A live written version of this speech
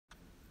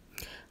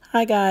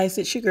Hi guys,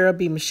 it's your girl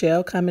B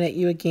Michelle coming at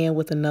you again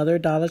with another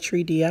Dollar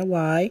Tree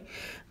DIY.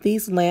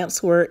 These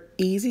lamps were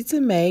easy to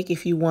make.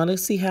 If you want to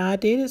see how I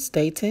did it,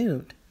 stay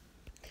tuned.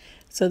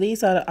 So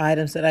these are the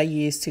items that I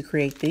used to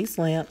create these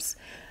lamps.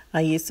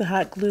 I used a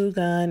hot glue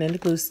gun and a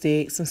glue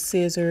stick, some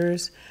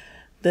scissors,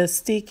 the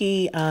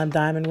sticky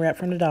diamond wrap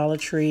from the Dollar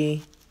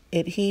Tree,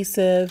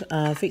 adhesive,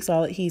 Fix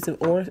All Adhesive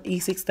or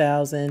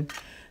E6000,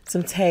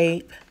 some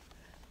tape,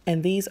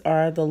 and these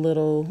are the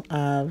little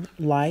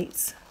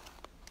lights.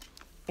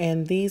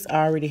 And these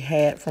I already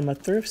had from a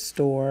thrift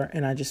store,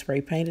 and I just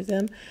spray painted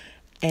them.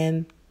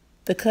 And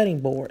the cutting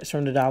boards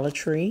from the Dollar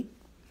Tree,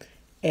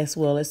 as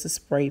well as the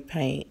spray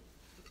paint.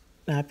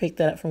 Now, I picked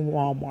that up from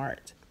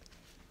Walmart.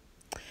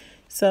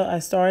 So I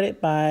started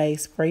by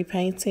spray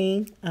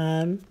painting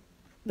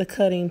the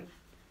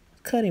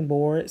cutting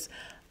boards.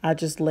 I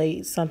just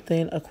laid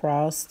something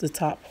across the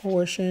top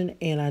portion,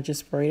 and I just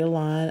sprayed a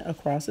line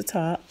across the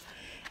top.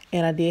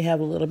 And I did have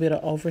a little bit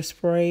of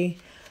overspray,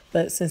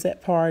 but since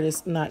that part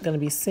is not going to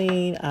be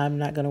seen, I'm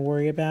not going to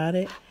worry about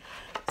it.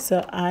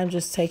 So I'm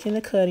just taking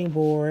the cutting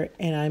board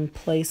and I'm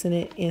placing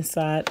it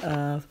inside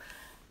of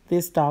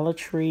this Dollar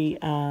Tree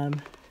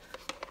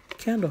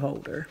candle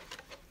holder.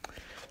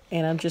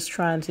 And I'm just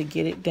trying to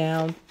get it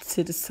down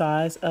to the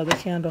size of the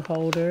candle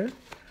holder.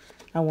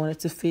 I want it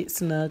to fit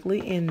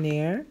snugly in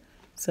there.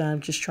 So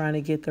I'm just trying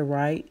to get the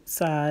right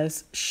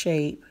size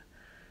shape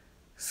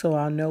so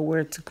I'll know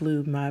where to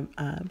glue my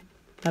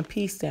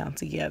piece down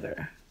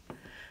together.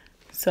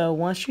 So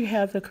once you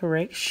have the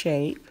correct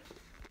shape,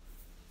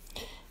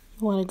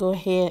 you want to go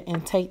ahead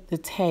and take the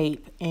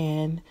tape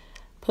and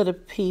put a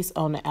piece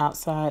on the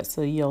outside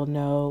so you'll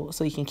know,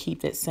 so you can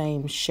keep that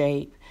same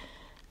shape,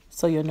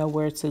 so you'll know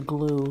where to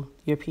glue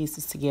your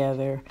pieces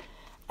together.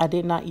 I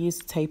did not use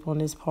the tape on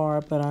this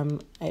part, but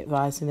I'm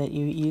advising that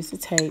you use the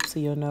tape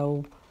so you'll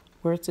know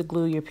where to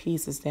glue your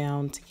pieces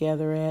down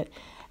together at.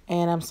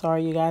 And I'm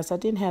sorry, you guys, I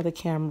didn't have the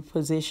camera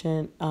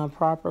positioned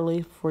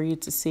properly for you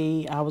to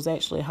see. I was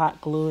actually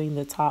hot gluing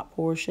the top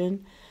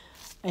portion,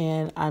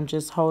 and I'm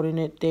just holding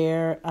it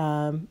there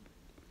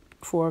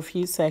for a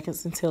few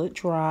seconds until it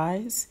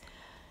dries.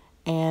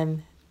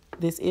 And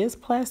this is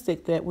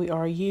plastic that we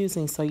are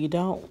using, so you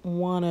don't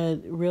want to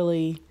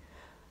really,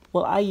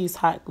 well, I use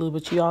hot glue,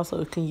 but you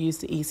also can use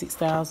the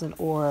E6000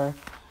 or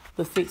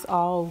the Fix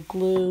All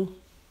glue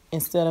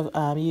instead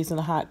of using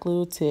the hot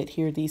glue to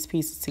adhere these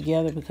pieces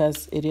together,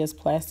 because it is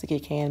plastic,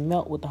 it can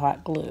melt with the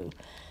hot glue.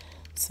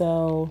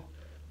 So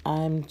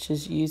I'm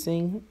just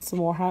using some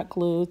more hot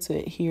glue to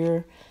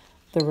adhere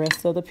the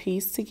rest of the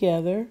piece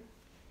together,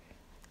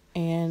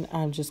 and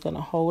I'm just going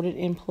to hold it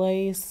in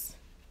place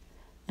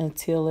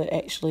until it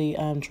actually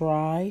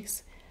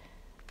dries.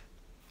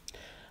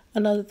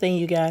 Another thing,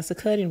 you guys, the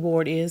cutting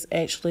board is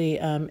actually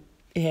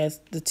it has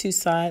the two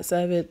sides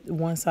of it.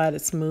 One side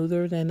is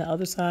smoother than the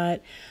other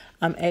side.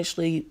 I'm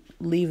actually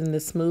leaving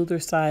the smoother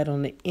side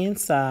on the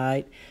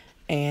inside,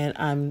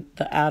 and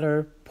the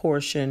outer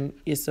portion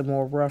is the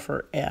more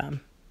rougher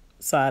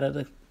side of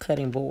the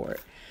cutting board.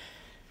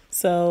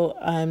 So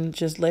I'm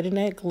just letting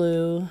that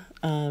glue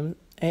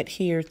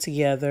adhere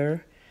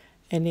together,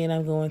 and then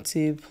I'm going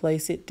to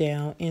place it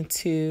down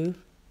into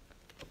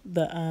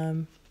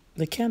the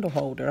candle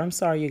holder. I'm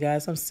sorry, you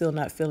guys, I'm still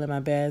not feeling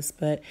my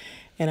best,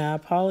 and I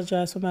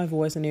apologize for my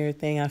voice and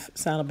everything. I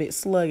sound a bit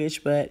sluggish,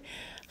 but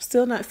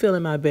still not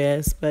feeling my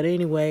best. But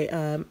anyway,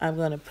 I'm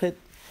going to put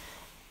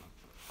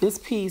this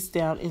piece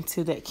down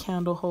into that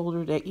candle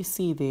holder that you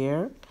see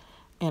there,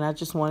 and I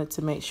just wanted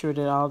to make sure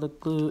that all the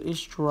glue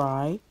is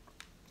dry.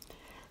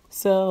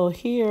 So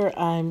here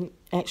I'm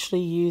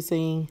actually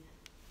using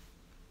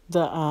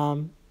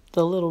the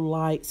little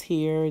lights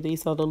here.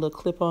 These are the little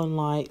clip-on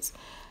lights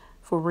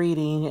for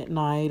reading at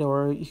night,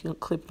 or you can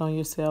clip it on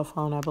your cell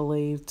phone, I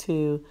believe,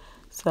 too.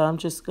 So I'm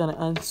just going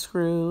to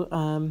unscrew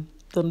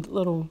the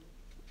little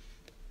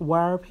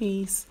wire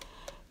piece.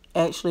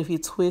 Actually, if you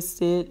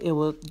twist it, it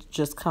will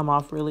just come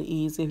off really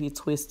easy. If you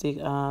twist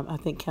it, I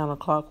think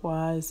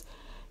counterclockwise,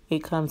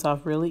 it comes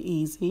off really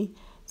easy.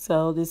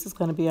 So this is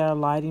going to be our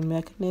lighting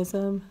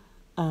mechanism.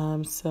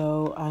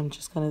 So I'm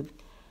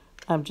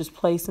just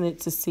placing it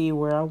to see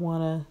where I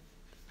want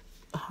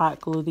to hot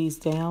glue these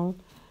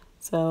down.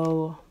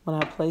 So when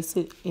I place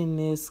it in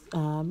this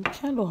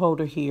candle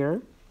holder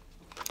here,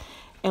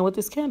 and with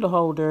this candle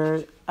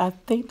holder, I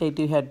think they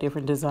do have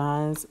different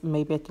designs,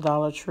 maybe at the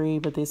Dollar Tree,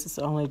 but this is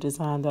the only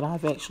design that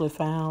I've actually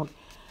found.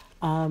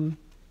 And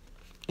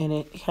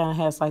it kind of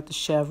has like the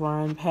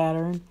chevron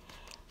pattern.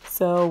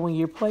 So when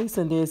you're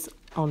placing this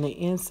on the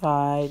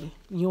inside,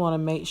 you want to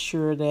make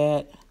sure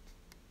that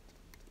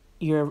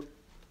your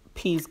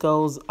piece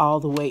goes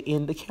all the way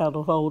in the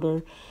candle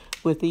holder.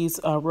 With these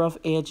rough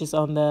edges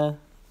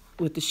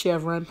with the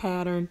chevron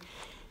pattern,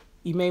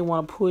 you may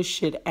want to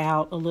push it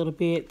out a little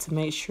bit to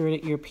make sure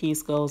that your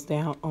piece goes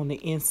down on the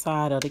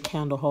inside of the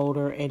candle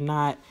holder and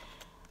not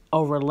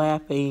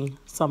overlapping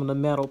some of the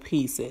metal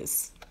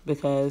pieces,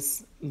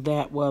 because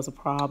that was a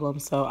problem.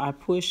 So I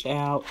pushed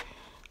out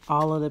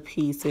all of the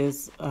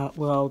pieces,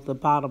 well, the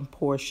bottom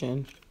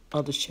portion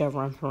of the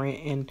chevron print,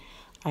 and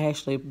I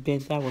actually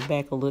bent that one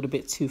back a little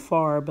bit too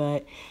far,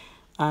 but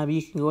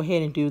you can go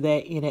ahead and do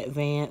that in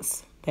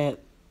advance. That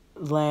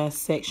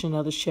last section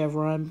of the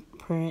chevron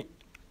print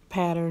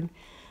pattern,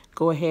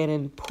 go ahead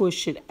and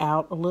push it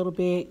out a little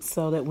bit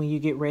so that when you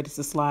get ready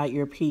to slide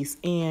your piece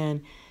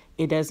in,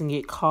 it doesn't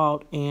get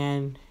caught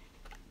and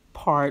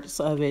parts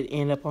of it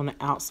end up on the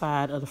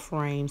outside of the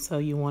frame. So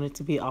you want it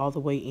to be all the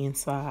way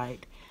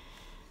inside.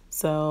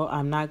 So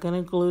I'm not going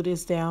to glue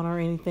this down or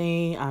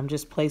anything. I'm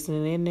just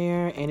placing it in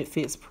there, and it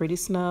fits pretty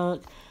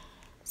snug.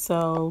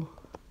 So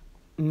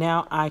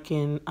now I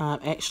can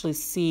actually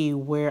see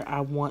where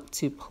I want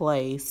to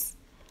place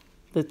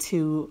the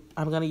two.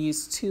 I'm going to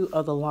use two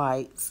of the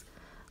lights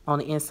on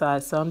the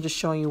inside. So I'm just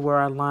showing you where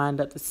I lined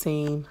up the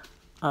seam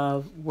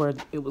of where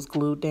it was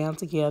glued down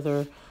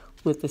together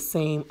with the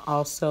seam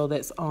also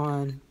that's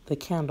on the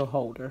candle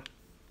holder.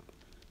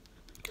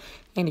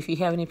 And if you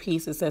have any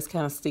pieces that's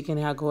kind of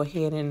sticking out, go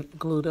ahead and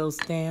glue those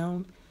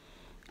down.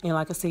 And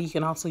like I said, you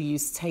can also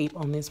use tape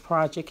on this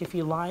project if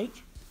you like.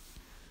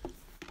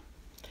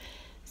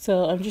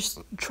 So I'm just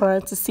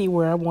trying to see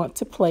where I want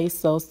to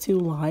place those two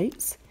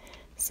lights.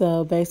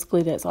 So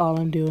basically that's all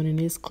I'm doing in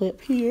this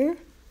clip here.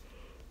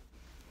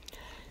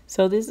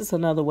 So this is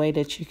another way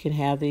that you can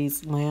have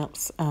these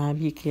lamps.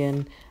 You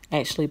can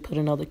actually put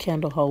another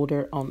candle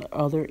holder on the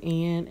other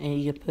end,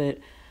 and you can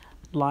put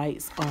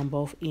lights on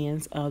both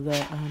ends of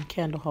the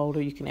candle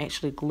holder. You can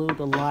actually glue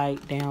the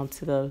light down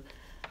to the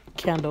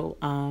candle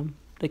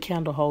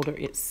holder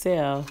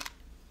itself,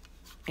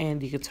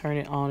 and you can turn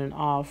it on and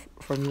off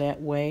from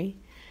that way.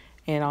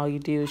 And all you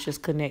do is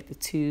just connect the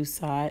two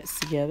sides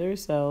together.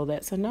 So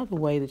that's another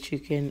way that you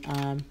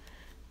can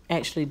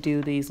actually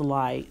do these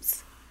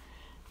lights.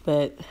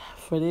 But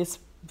for this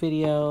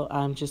video,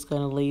 I'm just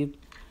going to leave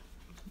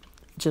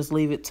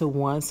it to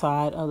one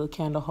side of the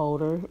candle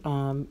holder,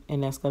 and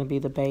that's going to be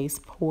the base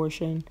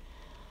portion.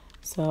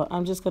 So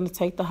I'm just going to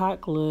take the hot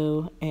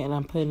glue, and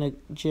I'm putting a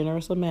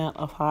generous amount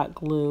of hot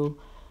glue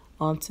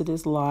onto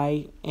this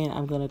light, and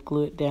I'm going to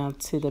glue it down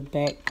to the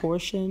back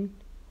portion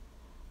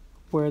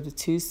where the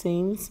two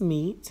seams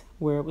meet,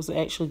 where it was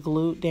actually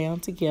glued down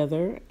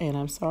together. And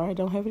I'm sorry I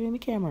don't have it in the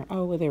camera.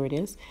 Oh, well, there it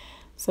is.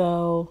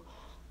 So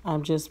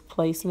I'm just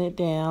placing it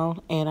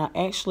down, and I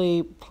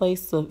actually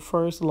placed the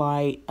first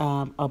light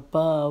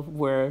above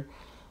where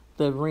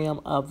the rim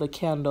of the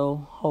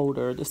candle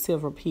holder, the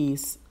silver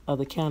piece of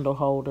the candle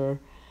holder,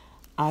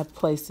 I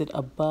placed it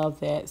above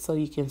that so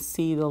you can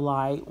see the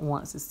light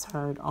once it's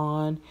turned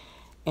on.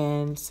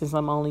 And since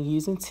I'm only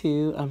using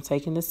two, I'm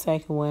taking the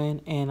second one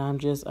and I'm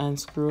just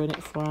unscrewing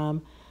it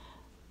from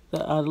the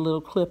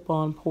little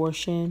clip-on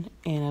portion,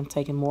 and I'm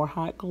taking more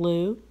hot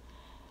glue.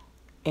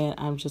 And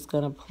I'm just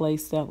going to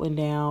place that one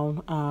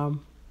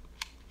down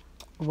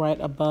right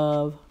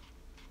above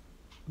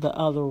the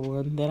other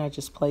one that I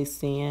just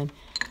placed in,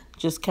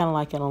 just kind of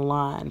like in a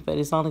line. But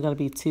it's only going to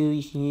be two.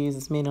 You can use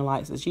as many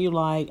lights as you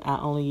like. I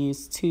only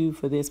used two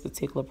for this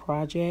particular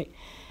project.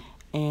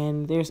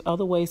 And there's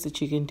other ways that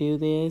you can do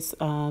this.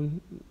 I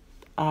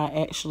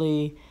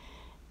actually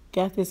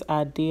got this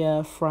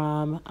idea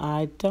from,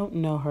 I don't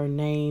know her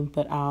name,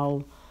 but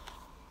I'll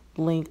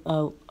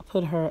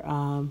put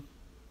her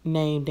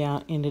name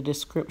down in the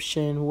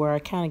description where I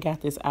kind of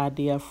got this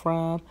idea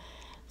from.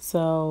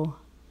 So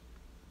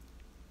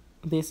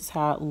this is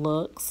how it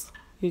looks,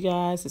 you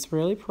guys. It's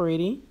really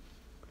pretty.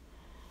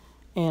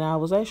 And I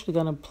was actually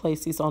going to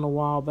place these on the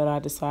wall, but I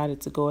decided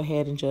to go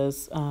ahead and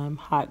just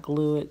hot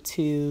glue it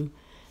to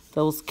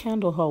those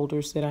candle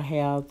holders that I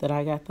have, that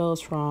I got those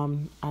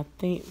from, I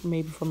think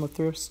maybe from a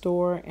thrift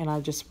store, and I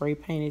just spray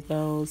painted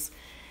those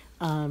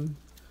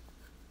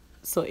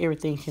so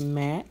everything can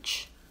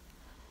match.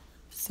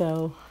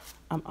 So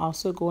I'm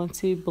also going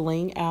to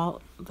bling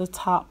out the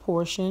top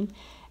portion,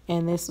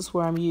 and this is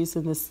where I'm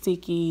using the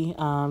sticky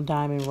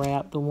diamond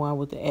wrap, the one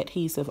with the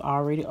adhesive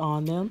already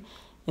on them.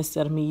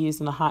 Instead of me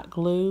using the hot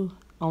glue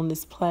on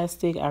this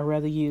plastic, I'd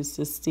rather use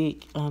the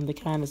stick, the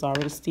kind that's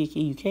already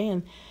sticky. You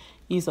can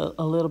use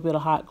a little bit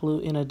of hot glue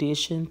in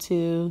addition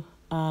to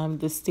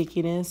the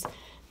stickiness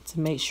to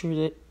make sure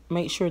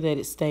that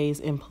it stays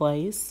in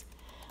place.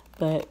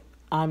 But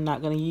I'm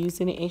not going to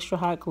use any extra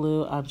hot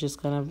glue. I'm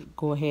just going to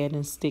go ahead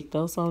and stick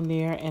those on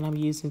there, and I'm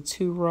using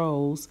 2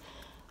 rolls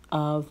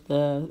of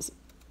the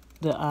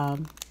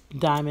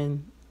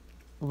diamond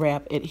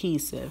wrap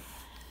adhesive.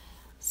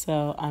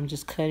 So I'm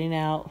just cutting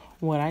out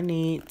what I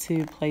need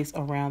to place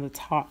around the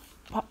top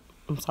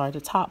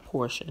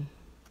portion.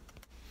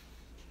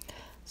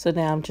 So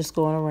now I'm just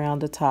going around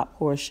the top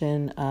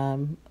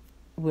portion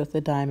with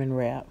the diamond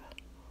wrap.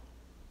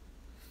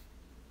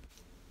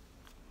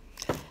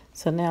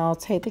 So now I'll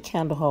take the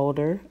candle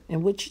holder,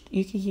 in which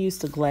you can use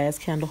the glass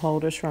candle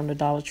holders from the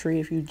Dollar Tree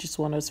if you just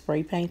want to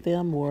spray paint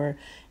them, or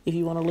if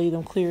you want to leave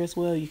them clear as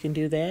well, you can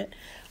do that.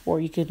 Or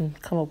you can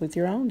come up with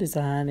your own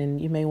design,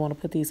 and you may want to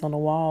put these on the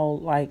wall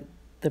like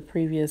the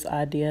previous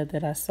idea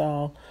that I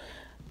saw.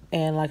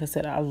 And like I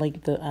said, I'll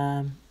link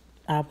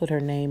I'll put her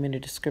name in the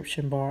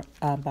description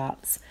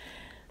box.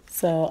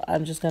 So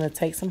I'm just going to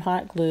take some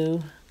hot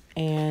glue,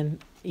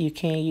 and you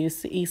can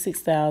use the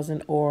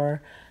E6000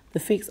 or the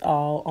Fix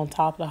All on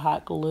top of the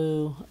hot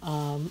glue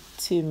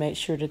to make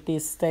sure that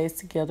this stays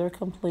together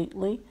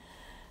completely.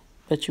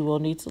 But you will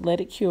need to let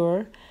it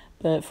cure.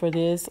 But for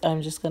this,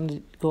 I'm just going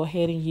to go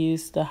ahead and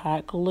use the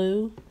hot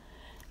glue.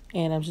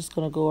 And I'm just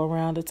going to go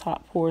around the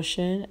top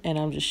portion. And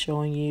I'm just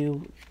showing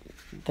you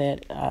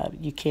that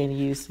you can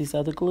use these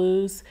other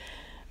glues.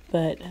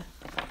 But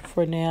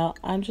for now,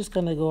 I'm just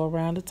going to go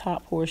around the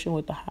top portion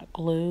with the hot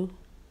glue.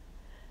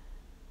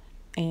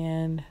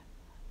 And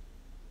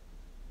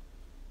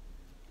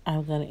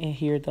I'm going to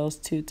adhere those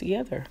two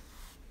together.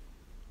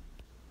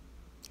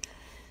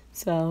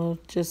 So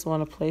just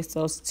want to place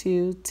those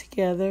two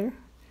together.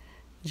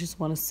 You just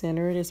want to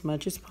center it as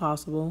much as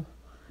possible.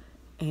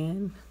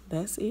 And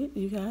that's it,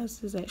 you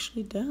guys. It's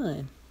actually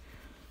done.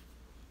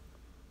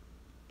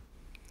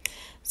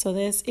 So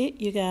that's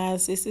it, you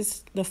guys. This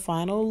is the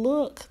final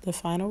look, the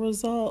final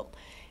result.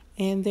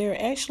 And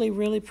they're actually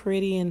really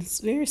pretty and it's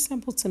very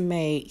simple to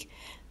make.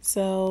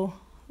 So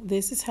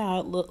this is how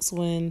it looks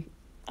when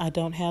I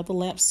don't have the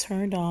lamps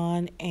turned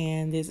on,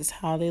 and this is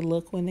how they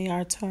look when they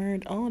are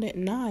turned on at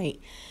night.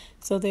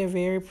 So they're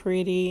very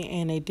pretty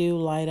and they do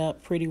light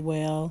up pretty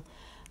well.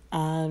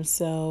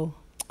 So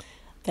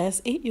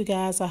that's it, you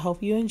guys. I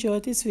hope you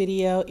enjoyed this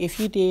video. If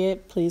you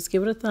did, please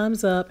give it a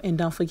thumbs up and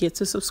don't forget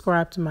to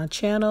subscribe to my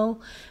channel.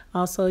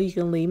 Also, you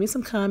can leave me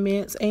some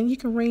comments and you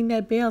can ring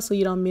that bell so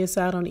you don't miss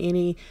out on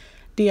any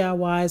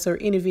DIYs or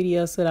any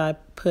videos that I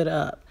put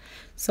up.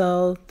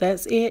 So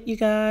that's it, you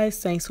guys.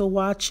 Thanks for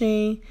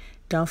watching.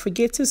 Don't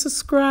forget to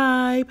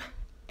subscribe.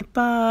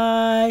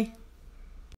 Bye.